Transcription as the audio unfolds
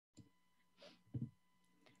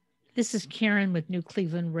This is Karen with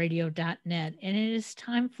newclevelandradio.net, and it is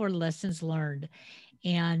time for Lessons Learned.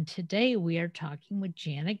 And today we are talking with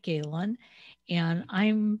Janet Gallin, and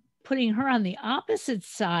I'm putting her on the opposite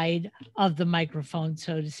side of the microphone,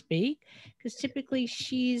 so to speak, because typically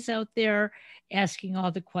she's out there asking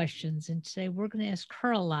all the questions. And today we're going to ask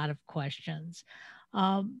her a lot of questions.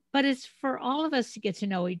 But it's for all of us to get to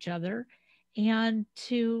know each other and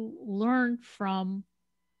to learn from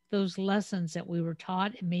those lessons that we were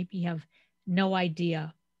taught and maybe have no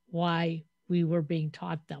idea why we were being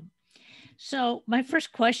taught them. So, my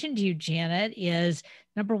first question to you, Janet, is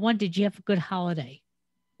number one, did you have a good holiday?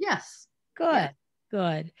 Yes. Good, Yes.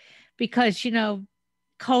 good. Because,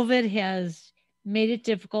 COVID has made it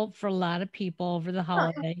difficult for a lot of people over the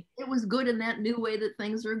Well, holiday. it was good in that new way that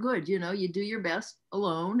things are good. You know, you do your best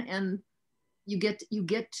alone, and you get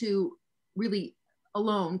to really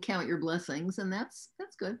alone count your blessings, and that's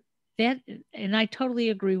good. That, and I totally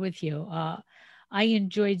agree with you. I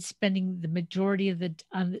enjoyed spending the majority of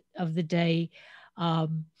the day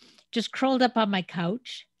um, just curled up on my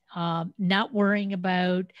couch, not worrying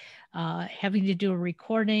about having to do a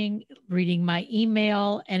recording, reading my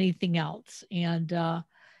email, anything else, and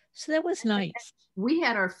so that was nice. We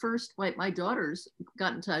had our first, like my daughters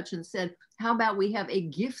got in touch and said, "How about we have a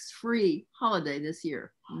gifts-free holiday this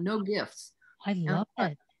year? No gifts." I And love I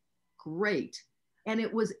thought, it. great. And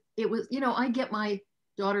it was, I get my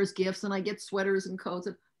daughter's gifts and I get sweaters and coats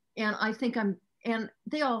and I think and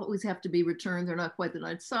they always have to be returned. They're not quite the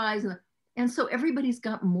right size. And so everybody's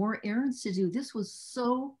got more errands to do. This was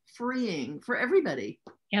so freeing for everybody.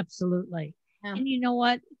 Absolutely. Yeah. And you know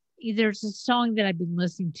what? There's a song that I've been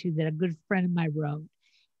listening to that a good friend of mine wrote,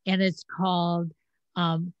 and it's called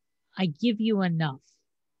um, "I Give You Enough."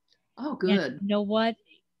 Oh, And good. you know what?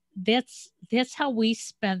 That's how we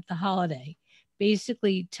spent the holiday,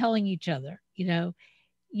 basically telling each other,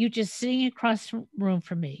 you just sitting across the room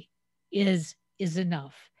from me is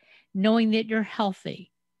enough. Knowing that you're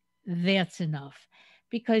healthy, that's enough.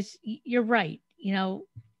 Because you're right,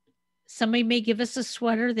 somebody may give us a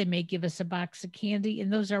sweater, they may give us a box of candy,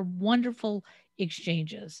 and those are wonderful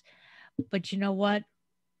exchanges. But you know what?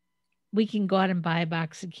 We can go out and buy a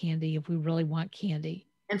box of candy if we really want candy.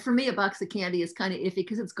 And for me, a box of candy is kind of iffy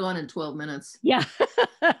because it's gone in 12 minutes. Yeah.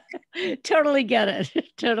 Totally get it.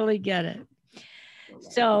 Totally get it.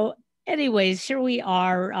 So, anyways, here we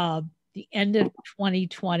are, the end of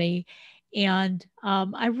 2020. And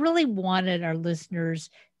I really wanted our listeners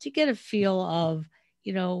to get a feel of,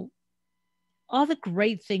 you know, all the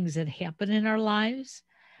great things that happen in our lives,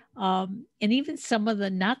 and even some of the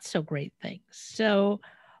not so great things. So,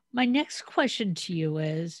 my next question to you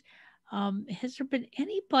is, has there been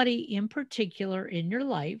anybody in particular in your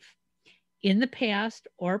life, in the past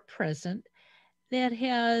or present, that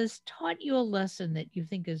has taught you a lesson that you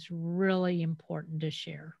think is really important to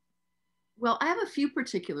share? Well, I have a few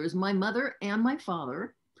particulars, my mother and my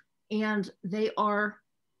father, and they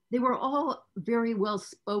were all very well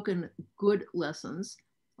spoken, good lessons.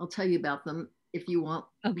 I'll tell you about them if you want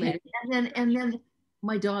Okay. later. And then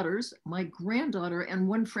my daughters, my granddaughter, and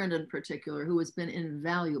one friend in particular who has been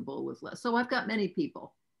invaluable with lessons. So I've got many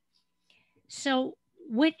people. So,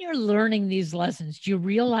 when you're learning these lessons, do you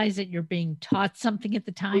realize that you're being taught something at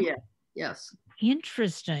the Oh time? yeah, yes.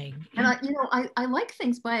 Interesting. And I like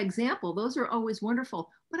things by example. Those are always wonderful.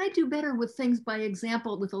 But I do better with things by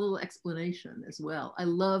example with a little explanation as well. I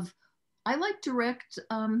like I like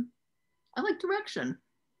direction.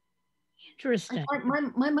 Interesting.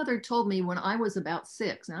 My mother told me when I was about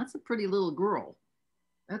 6. Now that's a pretty little girl.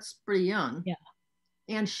 That's pretty young. Yeah.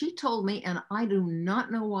 And she told me, and I do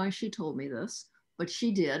not know why she told me this, but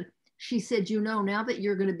she did. She said, now that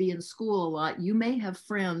you're going to be in school a lot, you may have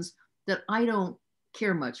friends that I don't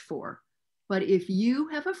care much for. But if you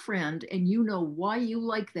have a friend and you know why you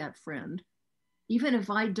like that friend, even if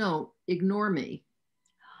I don't, ignore me.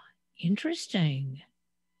 Interesting.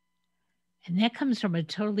 And that comes from a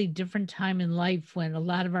totally different time in life when a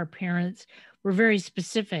lot of our parents were very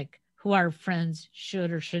specific who our friends should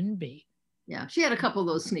or shouldn't be. Yeah, she had a couple of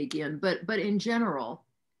those sneak in, but in general,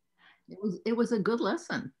 it was a good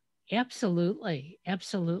lesson. Absolutely.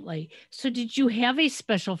 Absolutely. So, did you have a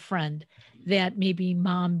special friend that maybe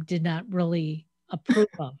mom did not really approve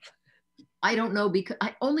of? I don't know because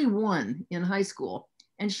I only one in high school,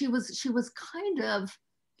 and she was kind of,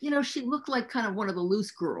 she looked like kind of one of the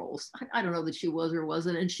loose girls. I don't know that she was or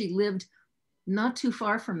wasn't, and she lived not too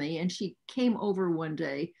far from me, and she came over one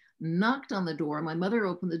day, knocked on the door. My mother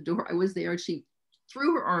opened the door. I was there, and she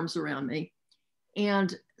threw her arms around me,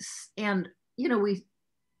 and and we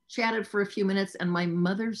chatted for a few minutes, and my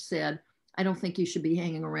mother said, "I don't think you should be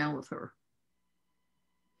hanging around with her."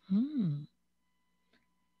 Mm.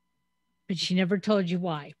 But she never told you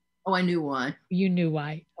why. Oh, I knew why. You knew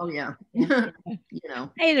why. Oh, yeah. Yeah. You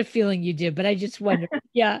know. I had a feeling you did, but I just wondered.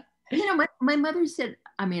 Yeah. You know, my mother said,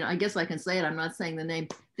 I mean, I guess I can say it, I'm not saying the name,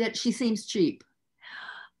 that she seems cheap.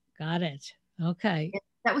 Got it. Okay.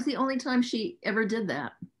 That was the only time she ever did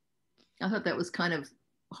that. I thought that was kind of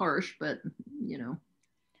harsh, but you know.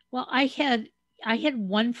 Well, I had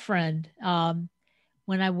one friend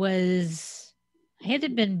when I had to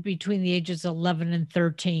been between the ages of 11 and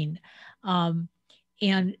 13. Um,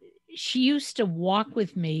 and she used to walk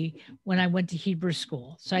with me when I went to Hebrew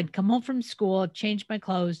school. So I'd come home from school, change my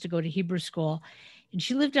clothes to go to Hebrew school. And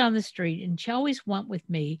she lived down the street and she always went with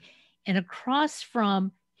me. And across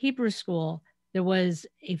from Hebrew school, there was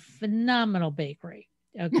a phenomenal bakery.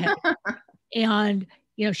 Okay. And,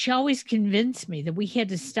 she always convinced me that we had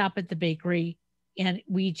to stop at the bakery and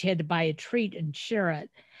we each had to buy a treat and share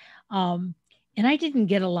it. Um, and I didn't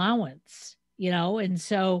get allowance, and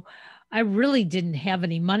so I really didn't have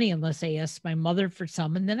any money unless I asked my mother for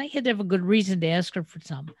some. And then I had to have a good reason to ask her for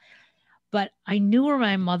some. But I knew where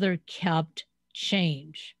my mother kept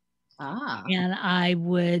change. Ah. And I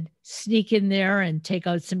would sneak in there and take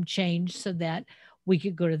out some change so that we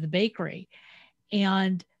could go to the bakery.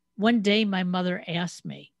 And one day my mother asked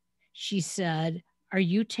me, she said, "Are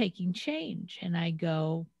you taking change?" And I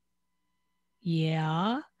go,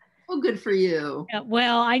 "Yeah." Oh, good for you. Yeah,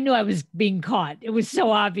 well, I knew I was being caught. It was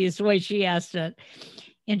so obvious the way she asked it.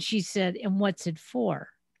 And she said, "And what's it for?"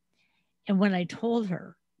 And when I told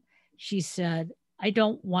her, she said, "I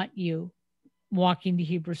don't want you walking to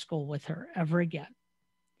Hebrew school with her ever again."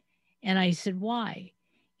 And I said, "Why?"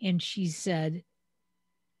 And she said,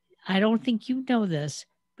 "I don't think you know this,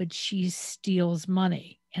 but she steals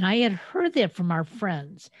money." And I had heard that from our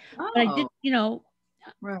friends, but I Oh, didn't,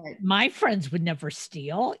 right. my friends would never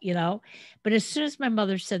steal. But as soon as my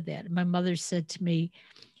mother said that, my mother said to me,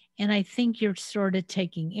 "And I think you're sort of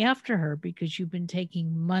taking after her because you've been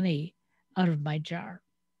taking money out of my jar."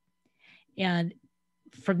 And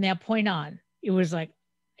from that point on, it was like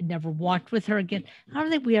I never walked with her again. I don't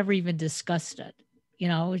think we ever even discussed it. It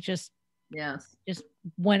was Yes. just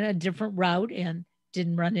went a different route and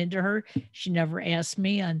didn't run into her. She never asked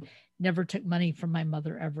me and never took money from my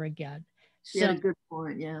mother ever again. She had So a good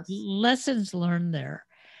point. Yes. lessons learned there.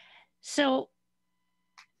 So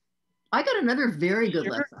I got another very good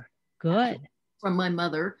sure, lesson good. from my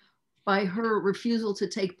mother by her refusal to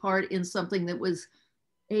take part in something that was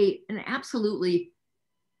an absolutely,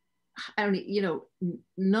 I don't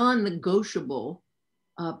non-negotiable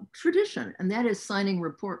tradition, and that is signing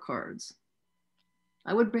report cards.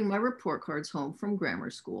 I would bring my report cards home from grammar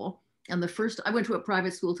school. And I went to a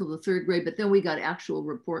private school till the third grade, but then we got actual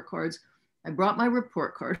report cards. I brought my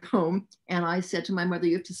report card home and I said to my mother,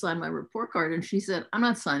 "You have to sign my report card." And she said, "I'm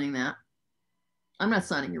not signing that. I'm not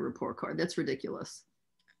signing your report card. That's ridiculous."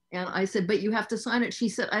 And I said, "But you have to sign it." She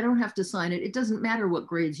said, "I don't have to sign it. It doesn't matter what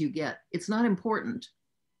grades you get. It's not important.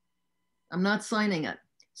 I'm not signing it."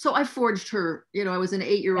 So I forged her, I was an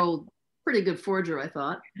 8-year-old, pretty good forger, I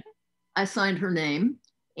thought. I signed her name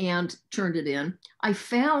and turned it in. I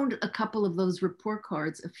found a couple of those report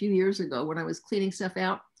cards a few years ago when I was cleaning stuff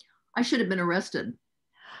out. I should have been arrested.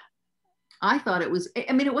 I thought it was,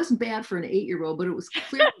 I mean, it wasn't bad for an 8-year-old, but it was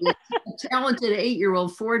clearly a talented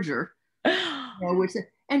 8-year-old forger.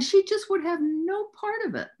 And she just would have no part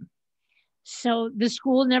of it. So the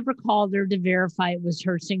school never called her to verify it was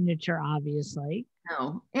her signature, obviously.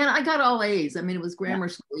 No. And I got all A's. I mean, it was Yeah. grammar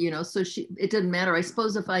school, so it didn't matter. I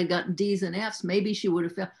suppose if I had gotten D's and F's, maybe she would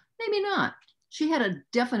have failed. Maybe not. She had a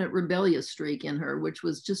definite rebellious streak in her, which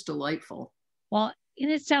was just delightful. Well, and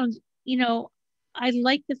it sounds, I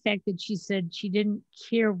like the fact that she said she didn't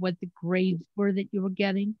care what the grades were that you were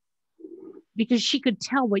getting because she could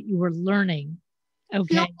tell what you were learning.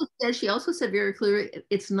 Okay. She also said very clearly,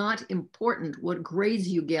 it's not important what grades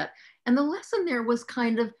you get. And the lesson there was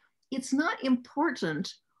kind of, it's not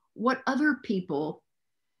important what other people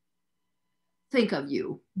think of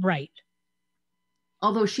you. Right.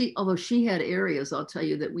 Although she had areas, I'll tell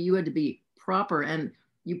you, that you had to be proper, and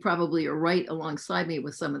you probably are right alongside me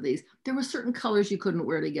with some of these. There were certain colors you couldn't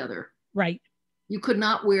wear together. Right. You could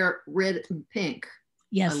not wear red and pink.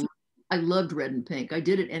 Yes. I loved red and pink. I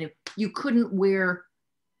did it, and you couldn't wear,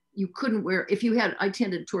 if you had, I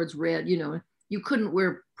tended towards red, you couldn't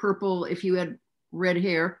wear purple if you had red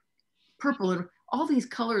hair, purple, and all these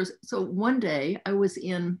colors. So one day I was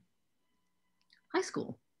in high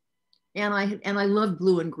school, and I loved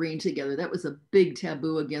blue and green together. That was a big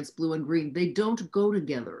taboo against blue and green. They don't go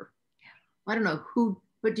together. I don't know who,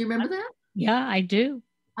 but do you remember that? Yeah, I do.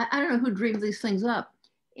 I don't know who dreamed these things up.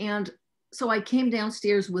 And so I came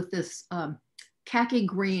downstairs with this khaki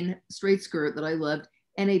green straight skirt that I loved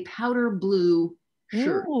and a powder blue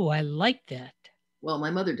shirt. Oh, I like that. Well,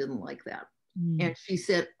 my mother didn't like that. Mm. And she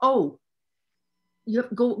said, "Oh, you have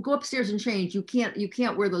to go upstairs and change. You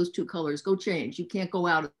can't wear those two colors. Go change. You can't go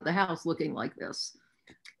out of the house looking like this."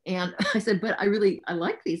 And I said, "But I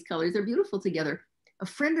like these colors. They're beautiful together." A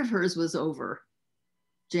friend of hers was over,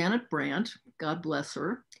 Janet Brandt, God bless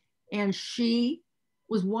her, and she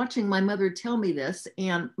was watching my mother tell me this,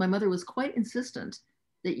 and my mother was quite insistent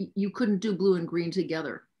that you couldn't do blue and green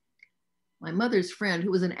together. My mother's friend, who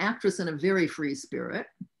was an actress and a very free spirit,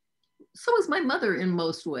 so was my mother in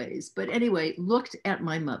most ways, but anyway, looked at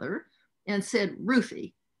my mother and said,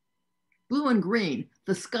 "Ruthie, blue and green,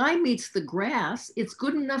 the sky meets the grass. It's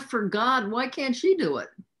good enough for God. Why can't she do it?"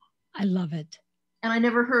 I love it. And I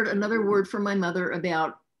never heard another word from my mother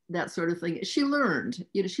about that sort of thing. She learned,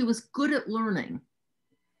 she was good at learning.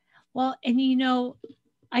 Well, and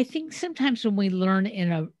I think sometimes when we learn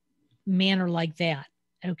in a manner like that,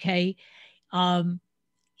 okay,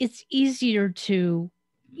 it's easier to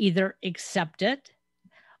either accept it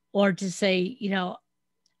or to say,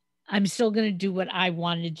 I'm still going to do what I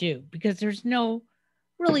want to do because there's no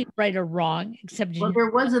really right or wrong except Well,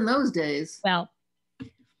 there was in those days. Well,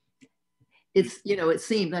 it's, it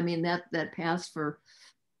seemed, I mean, that passed for.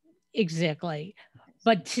 Exactly.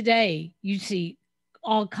 But today you see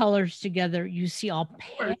all colors together. You see all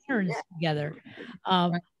patterns together.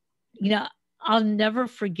 I'll never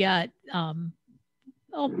forget,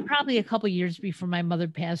 probably a couple years before my mother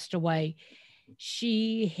passed away,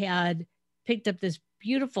 she had picked up this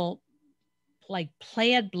beautiful like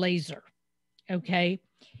plaid blazer. Okay.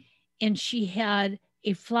 And she had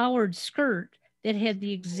a flowered skirt that had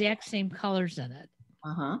the exact same colors in it.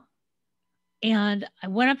 Uh-huh. And I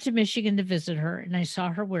went up to Michigan to visit her and I saw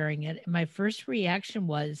her wearing it. And my first reaction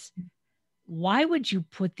was, why would you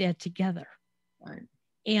put that together? Right.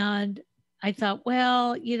 And I thought,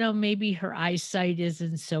 well, maybe her eyesight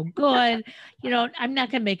isn't so good. I'm not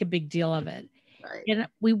going to make a big deal of it. Right. And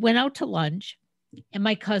we went out to lunch and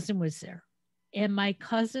my cousin was there. And my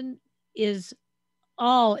cousin is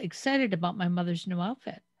all excited about my mother's new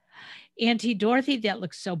outfit. Auntie Dorothy, that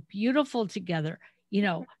looks so beautiful together,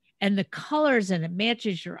 and the colors and it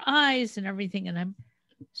matches your eyes and everything. And I'm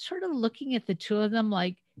sort of looking at the two of them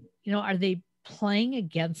like, are they playing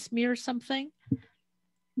against me or something?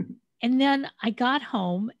 And then I got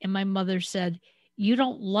home and my mother said, "You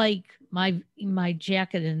don't like my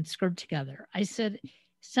jacket and skirt together." I said,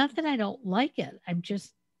 "It's not that I don't like it. I'm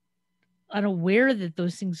just unaware that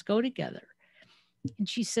those things go together." And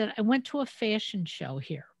she said, "I went to a fashion show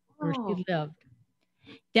here where she lived.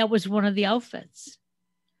 That was one of the outfits."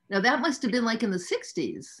 Now that must have been like in the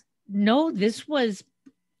 60s. No, this was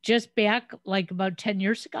just back like about 10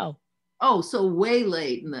 years ago. Oh, so way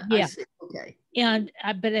late in the. Yeah. Okay. And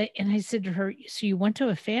I said to her, "So you went to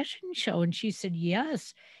a fashion show?" And she said,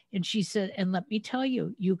 "Yes." And she said, "And let me tell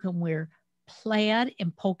you, you can wear plaid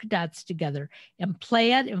and polka dots together and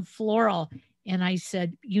plaid and floral." And I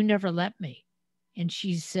said, "You never let me." And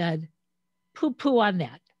she said, "Poo on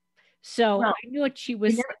that." So well, I knew what she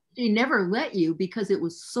was. She never let you because it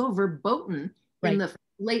was so verboten right. in the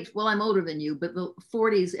late, well, I'm older than you, but the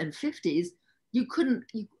 40s and 50s, you couldn't,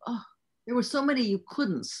 there were so many you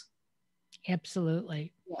couldn't.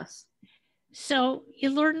 Absolutely. Yes. So you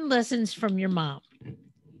learn lessons from your mom.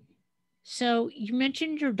 So you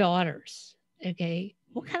mentioned your daughters. Okay.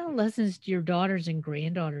 What kind of lessons do your daughters and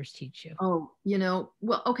granddaughters teach you? Oh,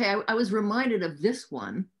 well, okay. I was reminded of this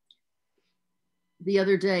one the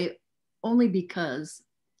other day only because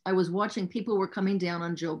I was watching people were coming down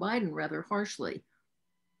on Joe Biden rather harshly.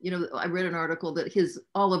 I read an article that his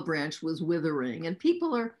olive branch was withering and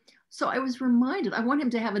so I was reminded, I want him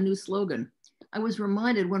to have a new slogan. I was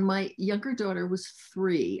reminded when my younger daughter was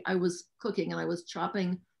 3, I was cooking and I was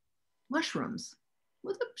chopping mushrooms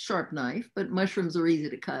with a sharp knife, but mushrooms are easy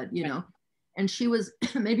to cut, and she was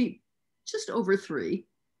maybe just over 3.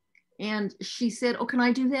 And she said, "Oh, can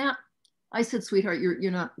I do that?" I said, "Sweetheart, you're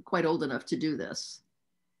not quite old enough to do this."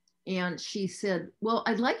 And she said, "Well,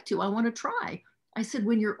 I'd like to. I want to try." I said,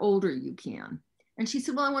 "When you're older, you can." And she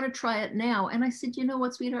said, "Well, I want to try it now." And I said, "You know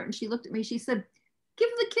what, sweetheart?" And she looked at me. She said, "Give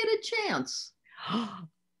the kid a chance."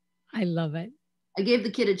 I love it. I gave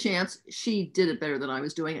the kid a chance. She did it better than I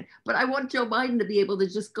was doing it. But I want Joe Biden to be able to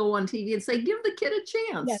just go on TV and say, "Give the kid a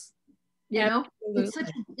chance." Yes.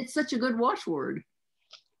 It's such a good watchword.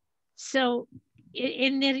 So,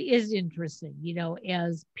 and it is interesting,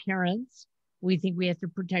 as parents, we think we have to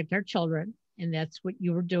protect our children. And that's what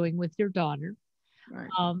you were doing with your daughter. Right.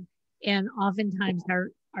 And oftentimes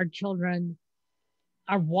our children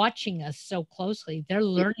are watching us so closely. They're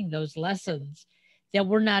learning those lessons that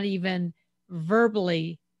we're not even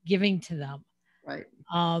verbally giving to them. Right.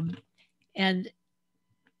 Um, and,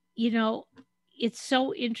 you know, it's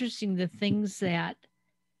so interesting the things that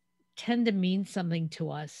tend to mean something to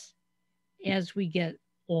us as we get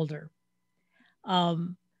older.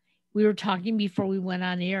 Um, we were talking before we went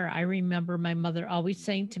on air. I remember my mother always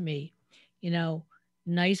saying to me, you know,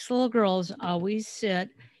 nice little girls always sit,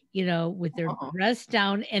 with their Uh-huh. dress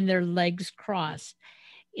down and their legs crossed.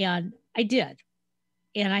 And I did.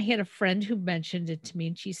 And I had a friend who mentioned it to me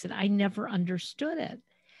and she said, I never understood it.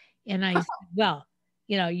 And I said, well,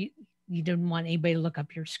 you didn't want anybody to look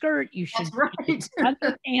up your skirt. You That's should keep right. your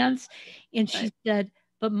underpants. And she Right. said,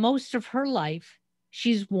 but most of her life,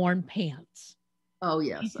 she's worn pants. Oh, He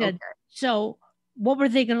yes. said, Okay. "So what were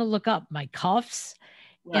they gonna look up? My cuffs?"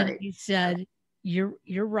 And Right. he said, "You're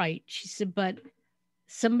right." She said, "But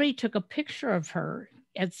somebody took a picture of her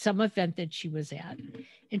at some event that she was at,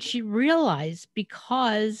 and she realized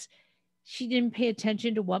because she didn't pay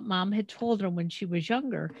attention to what mom had told her when she was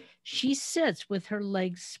younger, she sits with her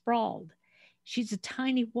legs sprawled. She's a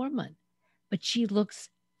tiny woman, but she looks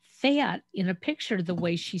fat in a picture the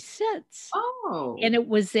way she sits." Oh. And it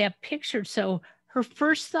was that picture. So her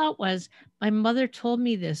first thought was, my mother told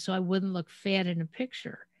me this so I wouldn't look fat in a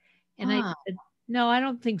picture. And I Ah. said, no, I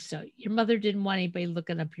don't think so. Your mother didn't want anybody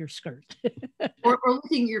looking up your skirt. Or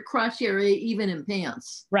looking your crotch area even in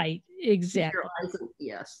pants. Right, Keep your exactly. eyes.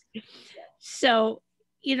 Yes. So,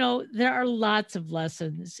 there are lots of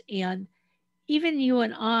lessons. And even you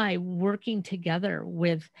and I working together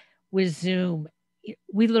with Zoom,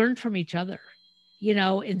 we learn from each other,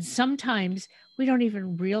 and sometimes we don't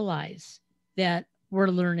even realize that we're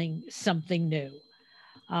learning something new.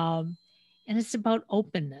 Um, and it's about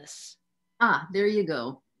openness. Ah, there you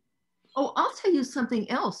go. Oh, I'll tell you something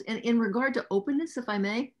else. And in regard to openness, if I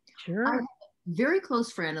may, I have Sure. a very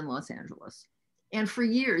close friend in Los Angeles. And for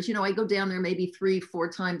years, I go down there maybe four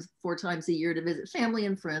times a year to visit family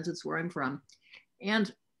and friends. It's where I'm from.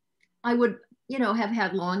 And I would, have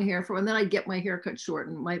had long hair and then I'd get my hair cut short.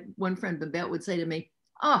 And my one friend, Babette, would say to me,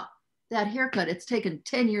 oh, that haircut, it's taken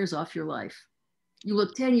 10 years off your life. You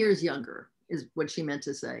look 10 years younger, is what she meant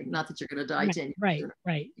to say. Not that you're going to die Right, 10 years right, sooner.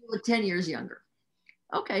 right. You look 10 years younger.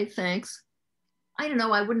 Okay, thanks. I don't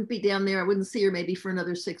know. I wouldn't be down there. I wouldn't see her maybe for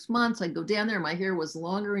another 6 months. I'd go down there. My hair was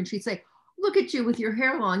longer. And she'd say, look at you with your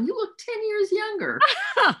hair long. You look 10 years younger.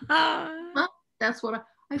 Huh? That's what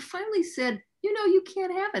I finally said, you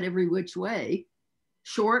can't have it every which way.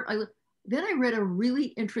 Short. Then I read a really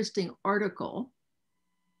interesting article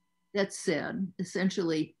that said,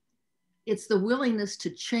 essentially, it's the willingness to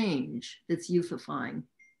change that's youthifying.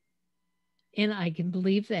 And I can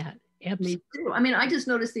believe that. Me Absolutely. too. I mean, I just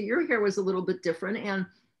noticed that your hair was a little bit different and,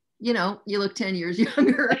 you look 10 years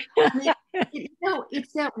younger. I mean,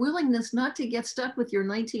 it's that willingness not to get stuck with your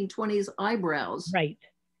 1920s eyebrows. Right. Uh,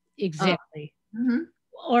 Exactly. mhm.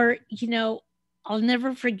 Or, I'll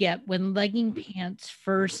never forget when legging pants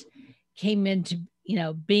first came into,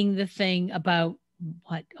 being the thing about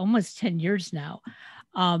what, almost 10 years now.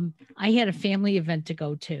 I had a family event to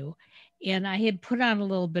go to and I had put on a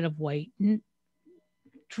little bit of weight.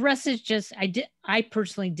 Dresses I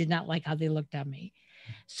personally did not like how they looked on me.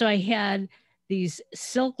 So I had these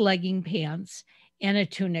silk legging pants and a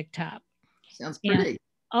tunic top. Sounds And pretty.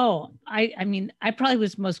 oh, I mean, I probably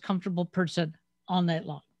was the most comfortable person all night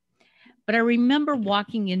long. But I remember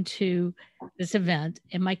walking into this event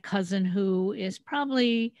and my cousin, who is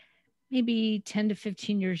probably maybe 10 to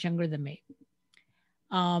 15 years younger than me.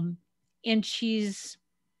 Um, and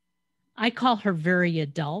I call her very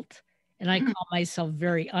adult and I Mhm. call myself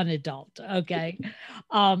very unadult. Okay.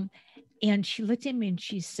 Um, and she looked at me and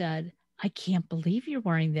she said, I can't believe you're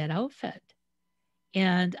wearing that outfit.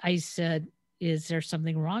 And I said, is there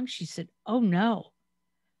something wrong? She said, oh no,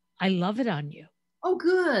 I love it on you. Oh,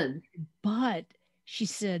 good. But she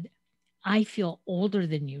said, I feel older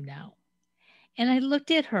than you now. And I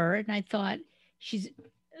looked at her and I thought, she's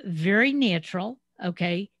very natural,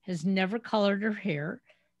 okay, has never colored her hair.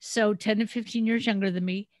 So 10 to 15 years younger than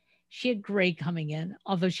me. She had gray coming in,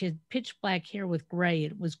 although she had pitch black hair with gray.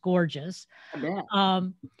 It was gorgeous. I bet.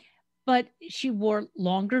 Um, but she wore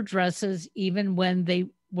longer dresses even when they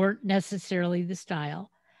weren't necessarily the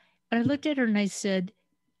style. But I looked at her and I said,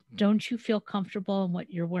 don't you feel comfortable in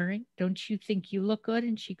what you're wearing? Don't you think you look good?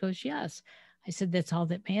 And she goes, yes. I said, that's all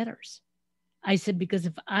that matters. I said, because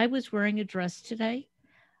if I was wearing a dress today,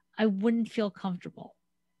 I wouldn't feel comfortable.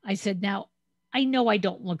 I said, now I know I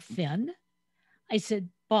don't look thin. I said,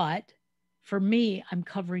 but for me, I'm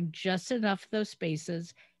covering just enough of those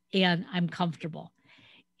spaces and I'm comfortable.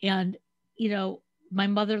 And, you know, my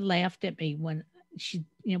mother laughed at me when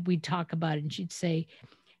we'd talk about it and she'd say,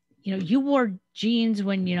 you wore jeans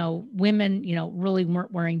when, women, really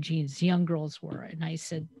weren't wearing jeans. Young girls were. And I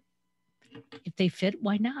said, if they fit,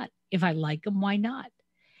 why not? If I like them, why not?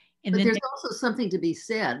 And But then there's also something to be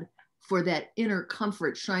said for that inner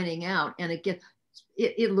comfort shining out, and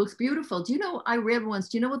it looks beautiful. Do you know, I read once,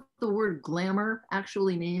 do you know what the word glamour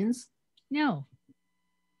actually means? no.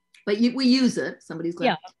 But we use it. Somebody's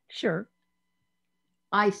glamour. Yeah, sure.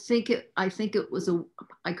 I think it was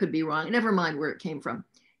I could be wrong. Never mind where it came from.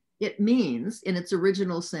 It means, in its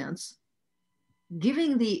original sense,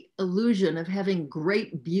 giving the illusion of having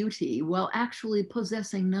great beauty while actually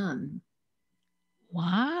possessing none.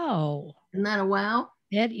 Wow. Isn't that a wow?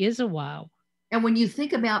 That is a wow. And when you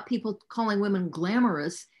think about people calling women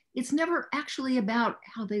glamorous, it's never actually about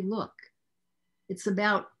how they look. It's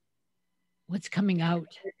about what's coming out.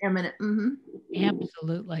 Eminent. Mm-hmm.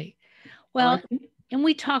 Absolutely. Well, and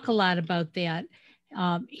we talk a lot about that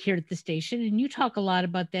here at the station, and you talk a lot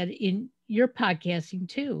about that in your podcasting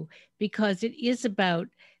too, because it is about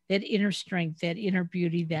that inner strength, that inner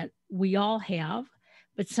beauty that we all have,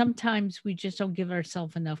 but sometimes we just don't give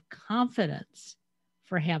ourselves enough confidence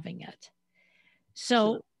for having it.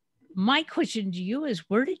 So my question to you is,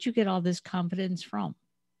 where did you get all this confidence from?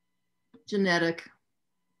 Genetic.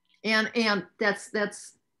 And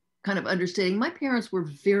that's kind of understating. My parents were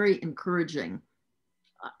very encouraging.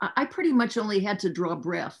 I pretty much only had to draw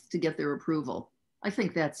breath to get their approval. I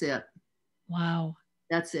think that's it. Wow.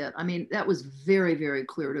 That's it. I mean, that was very, very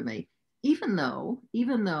clear to me. Even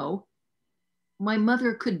though my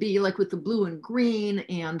mother could be like with the blue and green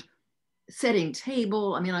and setting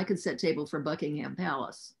table. I mean, I could set table for Buckingham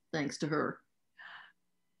Palace, thanks to her.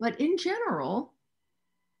 But in general,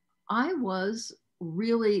 I was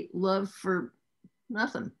really loved for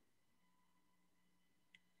nothing.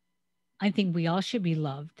 I think we all should be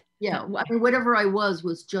loved. Yeah. I mean, whatever I was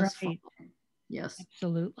just right. fine. Yes.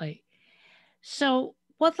 Absolutely. So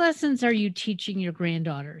what lessons are you teaching your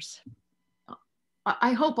granddaughters?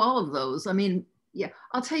 I hope all of those. I mean, yeah,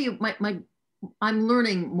 I'll tell you, I'm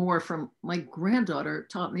learning more from my granddaughter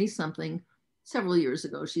taught me something several years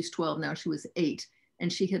ago. She's 12 now, she was 8.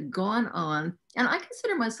 And she had gone on, and I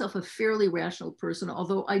consider myself a fairly rational person,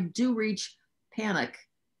 although I do reach panic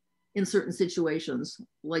in certain situations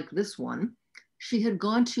like this one. She had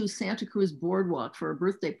gone to Santa Cruz Boardwalk for a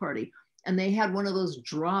birthday party, and they had one of those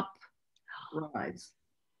drop rides.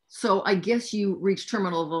 So I guess you reach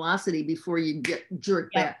terminal velocity before you get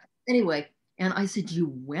jerked back. Anyway, and I said,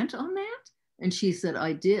 you went on that? And she said,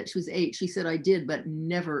 I did. She was 8. She said, I did, but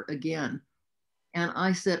never again. And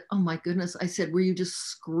I said, oh my goodness. I said, were you just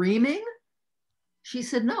screaming? She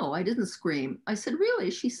said, no, I didn't scream. I said,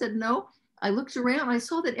 really? She said, no. I looked around. I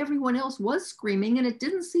saw that everyone else was screaming and it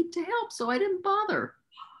didn't seem to help. So I didn't bother.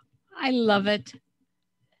 I love it.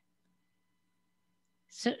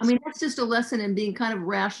 So, I mean, that's just a lesson in being kind of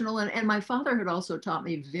rational. And my father had also taught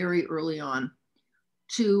me very early on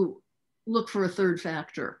to look for a third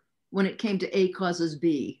factor when it came to A causes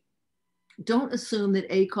B. Don't assume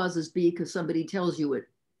that A causes B because somebody tells you it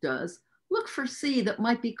does. Look for C that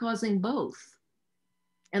might be causing both.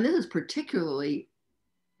 And this is particularly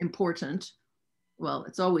important. Well,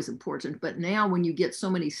 it's always important, but now when you get so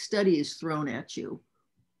many studies thrown at you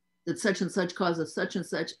that such and such causes such and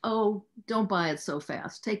such, oh, don't buy it so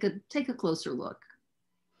fast. Take a closer look.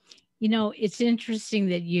 You know, it's interesting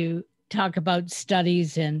that you talk about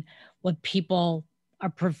studies and what people are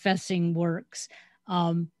professing works.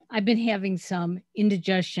 I've been having some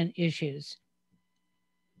indigestion issues.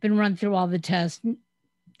 Been run through all the tests.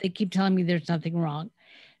 They keep telling me there's nothing wrong.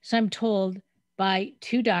 So I'm told by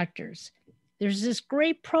 2 doctors, there's this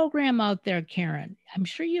great program out there, Karen. I'm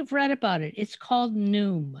sure you've read about it. It's called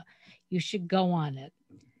Noom. You should go on it.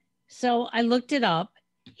 So I looked it up,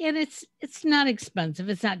 and it's not expensive.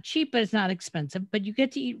 It's not cheap, but it's not expensive. But you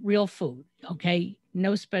get to eat real food. Okay,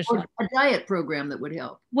 no special. Or a diet program that would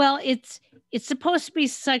help. Well, it's supposed to be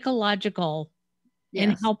psychological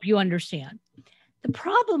and help you understand. The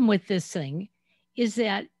problem with this thing is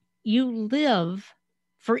that you live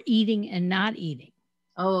for eating and not eating.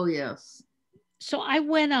 Oh, yes. So I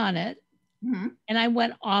went on it, and I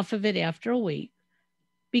went off of it after a week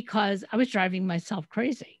because I was driving myself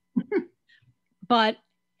crazy. But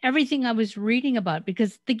everything I was reading about,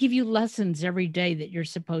 because they give you lessons every day that you're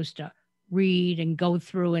supposed to read and go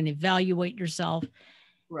through and evaluate yourself.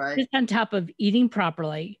 Right. Just on top of eating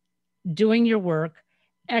properly, doing your work,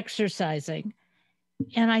 exercising.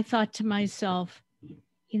 And I thought to myself,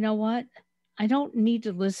 you know what? I don't need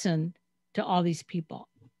to listen to all these people.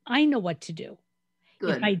 I know what to do.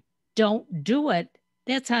 Good. If I don't do it,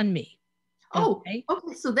 that's on me. Oh, Okay.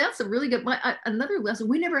 okay. So that's a really good, another lesson.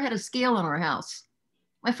 We never had a scale in our house.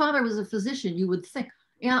 My father was a physician, you would think.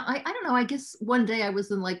 And I don't know, I guess one day I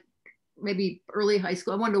was in like maybe early high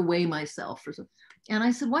school. I wanted to weigh myself or something. And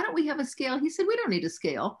I said, why don't we have a scale? He said, we don't need a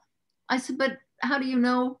scale. I said, but how do you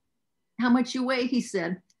know how much you weigh? He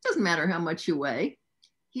said, it doesn't matter how much you weigh.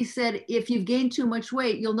 He said, if you've gained too much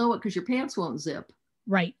weight, you'll know it because your pants won't zip.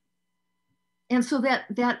 Right. And so that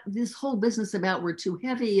this whole business about we're too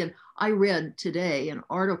heavy, and I read today an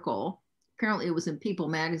article, apparently it was in People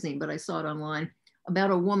magazine, but I saw it online,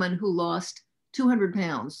 about a woman who lost 200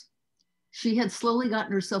 pounds. She had slowly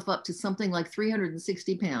gotten herself up to something like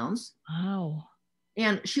 360 pounds. Wow.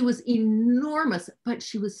 And she was enormous, but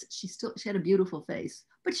she had a beautiful face.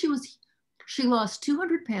 But she lost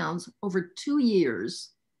 200 pounds over 2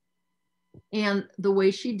 years. And the way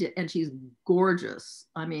she did, and she's gorgeous.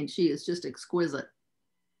 I mean, she is just exquisite.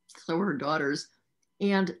 So are her daughters.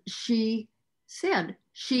 And she said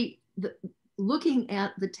looking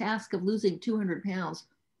at the task of losing 200 pounds,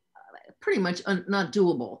 pretty much not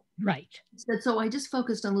doable. Right. She said, so I just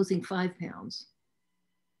focused on losing 5 pounds.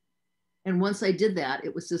 And once I did that,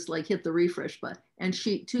 it was just like hit the refresh button. And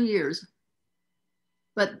 2 years.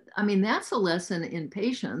 But I mean, that's a lesson in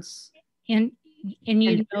patience And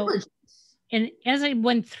you know, diligence. and as I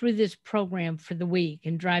went through this program for the week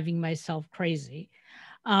and driving myself crazy,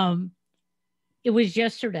 it was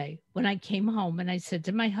yesterday when I came home and I said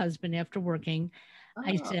to my husband after working,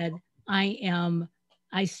 I said,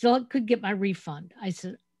 I still could get my refund. I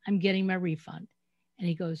said, I'm getting my refund. And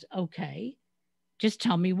he goes, okay, just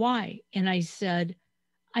tell me why. And I said,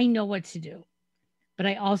 I know what to do, but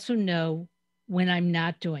I also know when I'm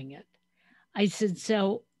not doing it. I said,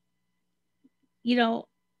 so,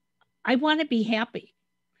 I want to be happy.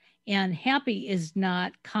 And happy is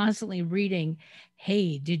not constantly reading,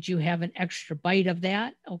 hey, did you have an extra bite of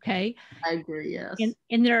that? Okay. I agree, yes.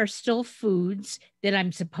 And there are still foods that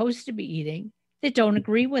I'm supposed to be eating that don't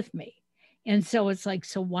agree with me. And so it's like,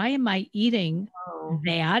 so why am I eating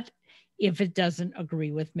that if it doesn't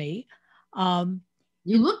agree with me? You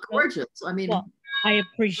look gorgeous. I mean, well, I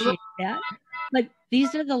appreciate that. But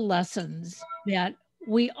these are the lessons that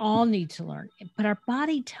we all need to learn. But our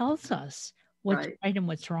body tells us what's right and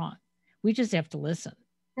what's wrong. We just have to listen.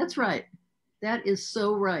 That's right. That is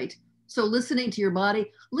so right. So listening to your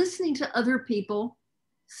body, listening to other people,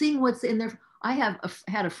 seeing what's in there. I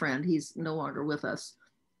had a friend, he's no longer with us.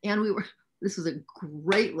 And this was a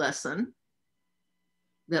great lesson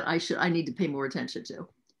that I need to pay more attention to.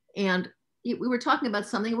 And we were talking about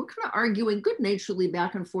something, we're kind of arguing good naturedly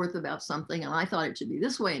back and forth about something. And I thought it should be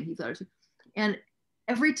this way. And he thought it should. And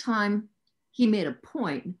every time he made a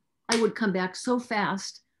point, I would come back so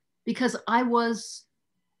fast because I was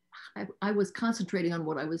concentrating on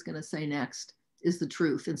what I was going to say next is the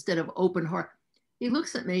truth instead of open heart. He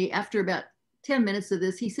looks at me after about 10 minutes of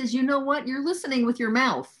this. He says, you know what? You're listening with your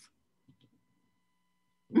mouth.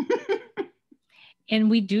 And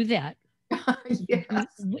we do that. Yes.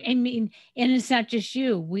 I mean, and it's not just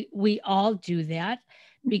you. We all do that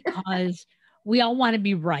because we all want to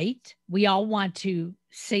be right. We all want to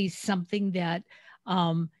say something that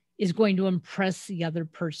is going to impress the other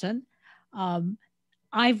person.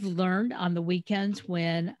 I've learned on the weekends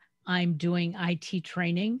when I'm doing IT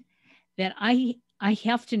training that I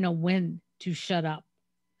have to know when to shut up.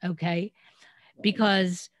 Okay.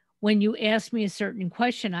 Because when you ask me a certain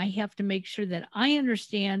question, I have to make sure that I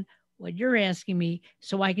understand what you're asking me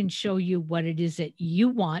so I can show you what it is that you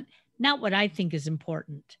want, not what I think is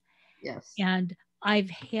important. Yes. And I've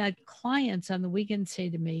had clients on the weekend say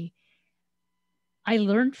to me, I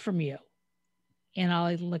learned from you. And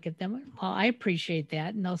I'll look at them, well, I appreciate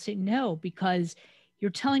that. And they'll say, no, because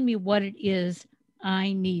you're telling me what it is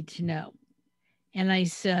I need to know. And I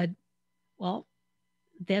said, well,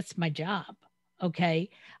 that's my job. Okay.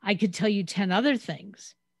 I could tell you 10 other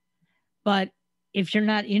things, but if you're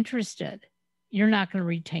not interested, you're not going to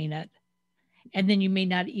retain it. And then you may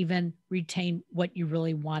not even retain what you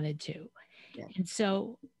really wanted to. Yeah. And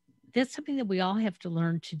so that's something that we all have to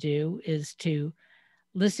learn to do is to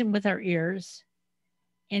listen with our ears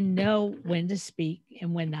and know when to speak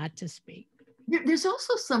and when not to speak. There's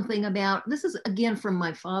also something about, this is again from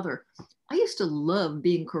my father. I used to love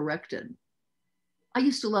being corrected. I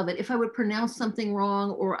used to love it. If I would pronounce something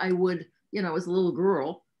wrong, or I would, as a little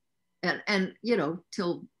girl, and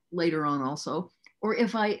till later on also, or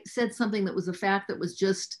if I said something that was a fact that was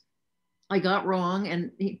just, I got wrong. And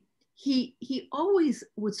he always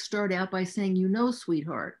would start out by saying,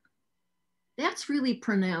 sweetheart, that's really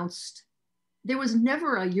pronounced. There was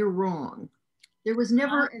never a you're wrong. There was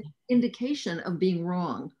never an indication of being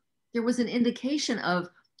wrong. There was an indication of,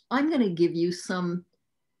 I'm going to give you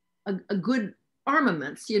a good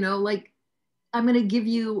armaments, like I'm going to give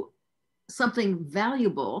you something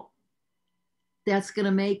valuable that's going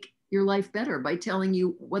to make your life better by telling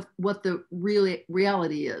you what the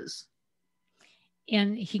reality is.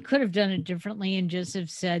 And he could have done it differently and just have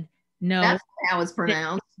said, no. That's how it's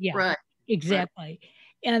pronounced. Yeah, right. Exactly.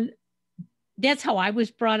 Right. And that's how I was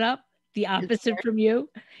brought up, the opposite from you.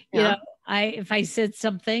 You know, if I said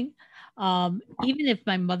something, even if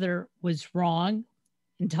my mother was wrong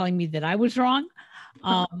and telling me that I was wrong,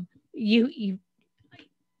 you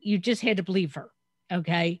just had to believe her.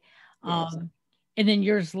 Okay. Yes. And then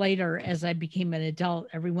years later, as I became an adult,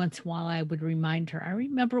 every once in a while I would remind her, I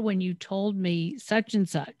remember when you told me such and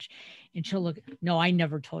such. And she'll look, no, I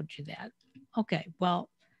never told you that. Okay, well,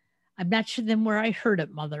 I'm not sure then where I heard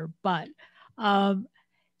it, Mother. But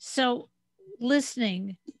so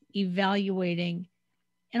listening, evaluating,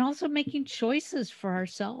 and also making choices for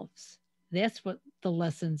ourselves. That's what the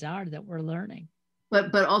lessons are that we're learning.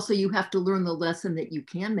 But also you have to learn the lesson that you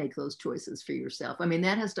can make those choices for yourself. I mean,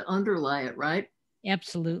 that has to underlie it, right?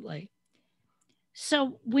 Absolutely.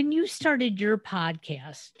 So when you started your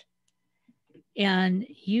podcast and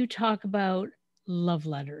you talk about love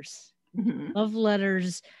letters, love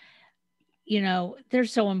letters, they're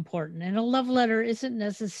so important. And a love letter isn't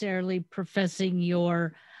necessarily professing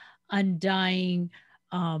your undying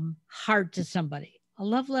heart to somebody. A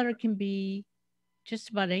love letter can be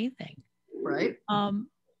just about anything. Right.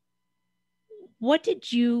 What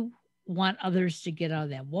did you want others to get out of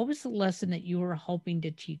that? What was the lesson that you were hoping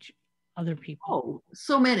to teach other people? Oh,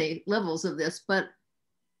 so many levels of this, but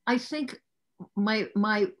I think my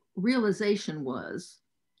realization was,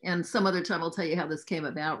 and some other time I'll tell you how this came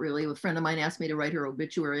about really. A friend of mine asked me to write her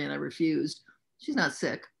obituary and I refused. She's not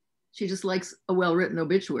sick. She just likes a well-written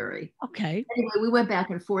obituary. Okay. Anyway, we went back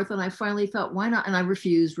and forth and I finally thought, why not? And I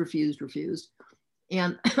refused.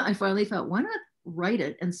 And I finally thought, why not write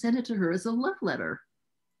it and send it to her as a love letter?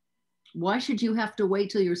 Why should you have to wait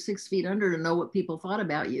till you're 6 feet under to know what people thought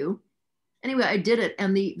about you? Anyway, I did it,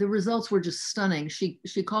 and the results were just stunning. She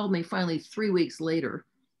called me finally 3 weeks later,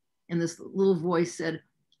 and this little voice said,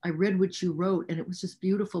 I read what you wrote, and it was just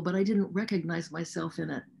beautiful, but I didn't recognize myself in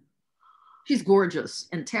it. She's gorgeous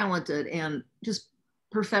and talented and just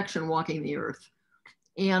perfection walking the earth.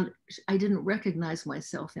 And I didn't recognize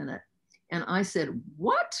myself in it. And I said,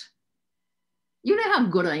 what? You know how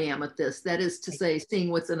good I am at this. That is to say, seeing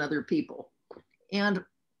what's in other people. And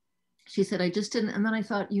she said, I just didn't. And then I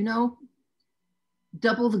thought,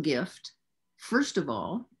 double the gift. First of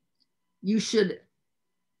all, you should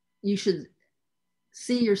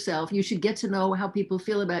see yourself. You should get to know how people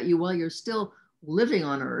feel about you while you're still living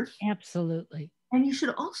on earth. Absolutely. And you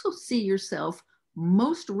should also see yourself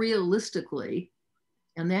most realistically,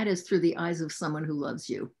 and that is through the eyes of someone who loves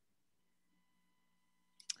you.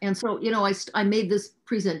 And so, I made this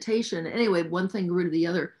presentation. Anyway, one thing grew to the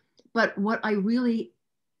other. But what I really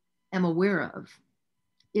am aware of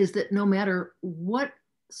is that no matter what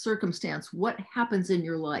circumstance, what happens in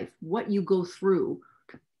your life, what you go through,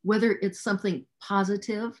 whether it's something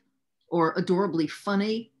positive or adorably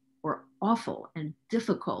funny or awful and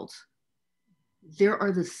difficult, there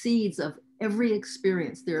are the seeds of every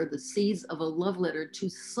experience. There are the seeds of a love letter to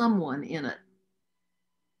someone in it.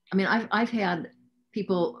 I mean, I've had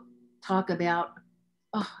people talk about,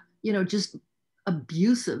 just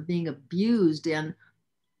being abused and,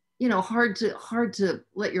 hard to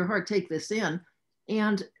let your heart take this in.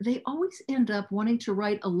 And they always end up wanting to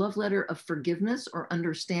write a love letter of forgiveness or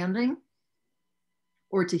understanding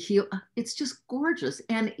or to heal. It's just gorgeous.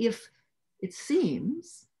 And if it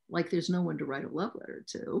seems like there's no one to write a love letter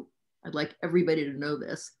to, I'd like everybody to know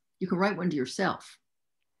this. You can write one to yourself.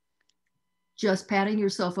 Just patting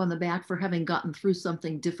yourself on the back for having gotten through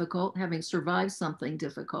something difficult, having survived something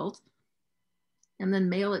difficult, and then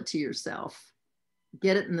mail it to yourself.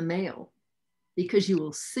 Get it in the mail, because you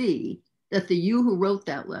will see that the you who wrote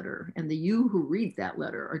that letter and the you who read that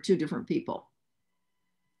letter are two different people.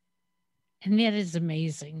 And that is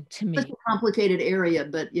amazing to me. It's a complicated area,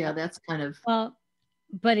 but yeah, that's kind of. Well,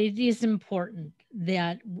 but it is important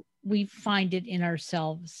that we find it in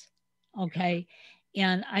ourselves. Okay.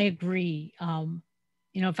 And I agree.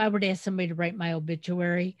 If I were to ask somebody to write my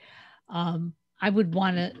obituary, I would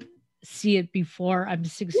want to see it before I'm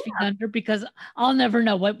 6 feet under, because I'll never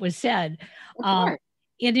know what was said. Right.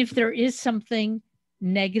 And if there is something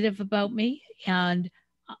negative about me, and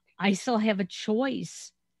I still have a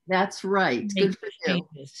choice. That's right. Good for you.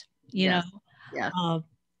 Changes, yes. Yes.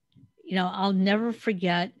 I'll never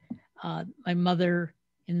forget my mother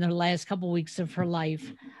in the last couple of weeks of her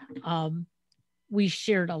life. we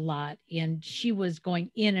shared a lot, and she was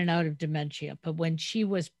going in and out of dementia, but when she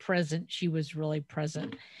was present, she was really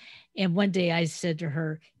present. And one day I said to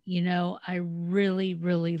her, you know, I really,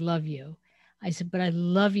 really love you. I said, but I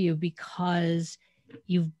love you because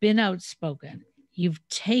you've been outspoken. You've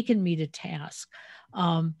taken me to task.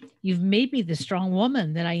 You've made me the strong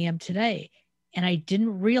woman that I am today. And I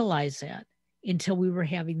didn't realize that until we were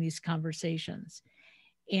having these conversations.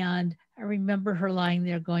 And I remember her lying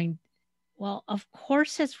there going, well, of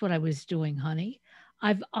course, that's what I was doing, honey.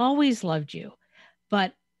 I've always loved you.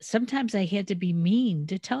 But sometimes I had to be mean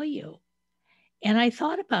to tell you. And I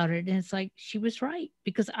thought about it, and it's like she was right,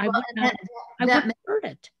 because I Well, would and not, I that, wouldn't heard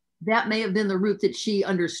it. that may have been the route that she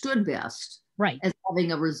understood best Right. as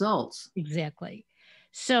having a result. Exactly.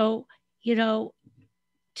 So, you know,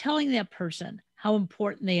 telling that person how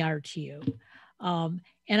important they are to you. And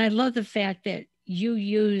I love the fact that you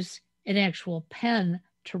use an actual pen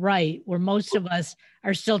to write, where most of us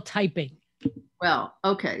are still typing. Well,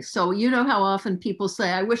 okay. So you know how often people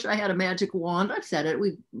say, I wish I had a magic wand. I've said it.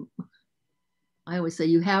 I always say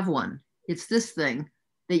you have one. It's this thing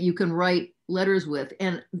that you can write letters with,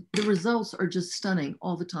 and the results are just stunning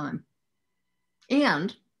all the time.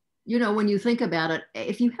 And, you know, when you think about it,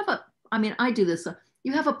 if you have I mean, I do this,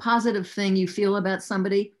 you have a positive thing you feel about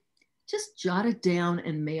somebody, just jot it down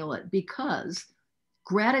and mail it, because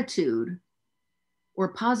gratitude or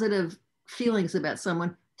positive feelings about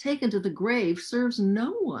someone taken to the grave serves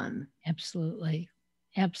no one. Absolutely.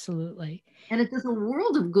 Absolutely. And it does a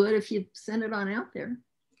world of good if you send it on out there.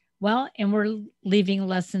 Well, and we're leaving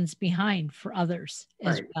lessons behind for others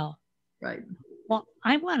as Right. well. Right. Well,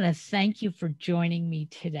 I want to thank you for joining me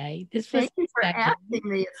today. This was Thank you for exciting. asking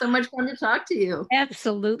me. It's so much fun to talk to you.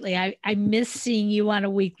 Absolutely. I miss seeing you on a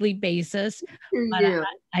weekly basis. To But you.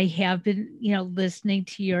 I have been, you know, listening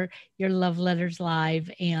to your love letters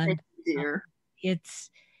live, and Thank you, dear.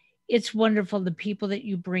 It's wonderful, the people that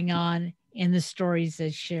you bring on and the stories they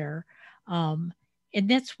share. And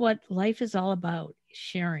that's what life is all about,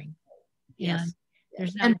 sharing. Yes. And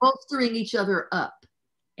there's not And bolstering each other up.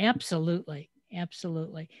 absolutely,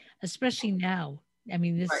 absolutely, especially now. I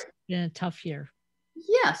mean, this has Right. been a tough year.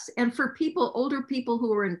 Yes. And for people, older people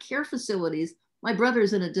who are in care facilities, my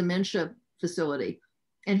brother's in a dementia facility,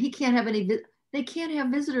 and he can't have they can't have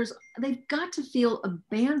visitors. They've got to feel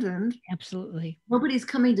abandoned. Absolutely. Nobody's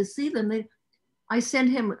coming to see them. I send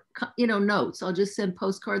him, you know, notes. I'll just send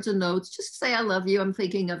postcards and notes. Just say, I love you. I'm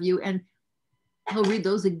thinking of you. And he'll read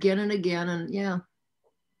those again and again. And yeah.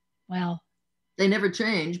 Wow. They never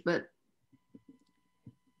change, but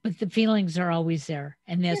the feelings are always there.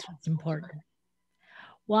 And that's what's important.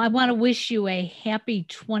 Well, I want to wish you a happy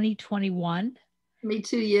 2021. Me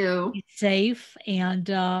too, you. Be safe. And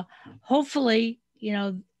hopefully, you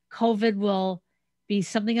know, COVID will be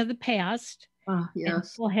something of the past. Oh, And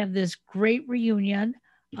yes. we'll have this great reunion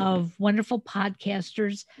of wonderful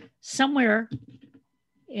podcasters somewhere,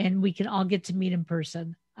 and we can all get to meet in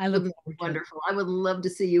person. I look forward to wonderful. I would love to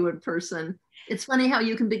see you in person. It's funny how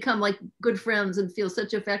you can become like good friends and feel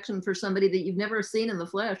such affection for somebody that you've never seen in the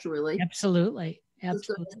flesh, really. Absolutely.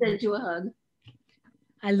 Absolutely. Just send you a hug.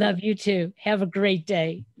 I love you too. Have a great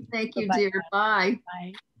day. Thank you, Bye-bye. dear. Bye.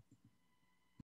 Bye.